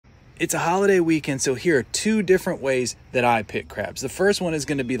It's a holiday weekend, so here are two different ways that I pick crabs. The first one is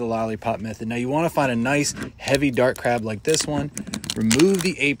going to be the lollipop method. Now you want to find a nice heavy dark crab like this one, remove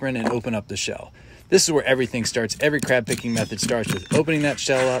the apron and open up the shell. This is where everything starts. Every crab picking method starts with opening that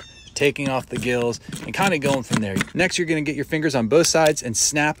shell up, taking off the gills, and kind of going from there. Next, you're going to get your fingers on both sides and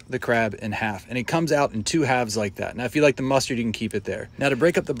snap the crab in half, and it comes out in two halves like that. Now, if you like the mustard, you can keep it there. Now, to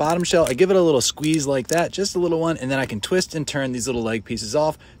break up the bottom shell, I give it a little squeeze like that, just a little one, and then I can twist and turn these little leg pieces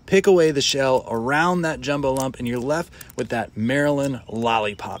off, pick away the shell around that jumbo lump, and you're left with that Maryland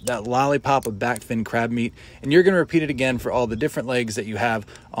lollipop, that lollipop of back fin crab meat, and you're going to repeat it again for all the different legs that you have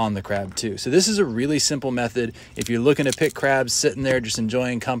on the crab too. So this is a really simple method. If you're looking to pick crabs, sitting there just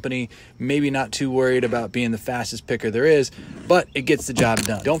enjoying company, maybe not too worried about being the fastest picker there is, but it gets the job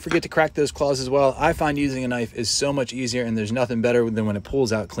done. Don't forget to crack those claws as well. I find using a knife is so much easier, and there's nothing better than when it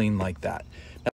pulls out clean like that.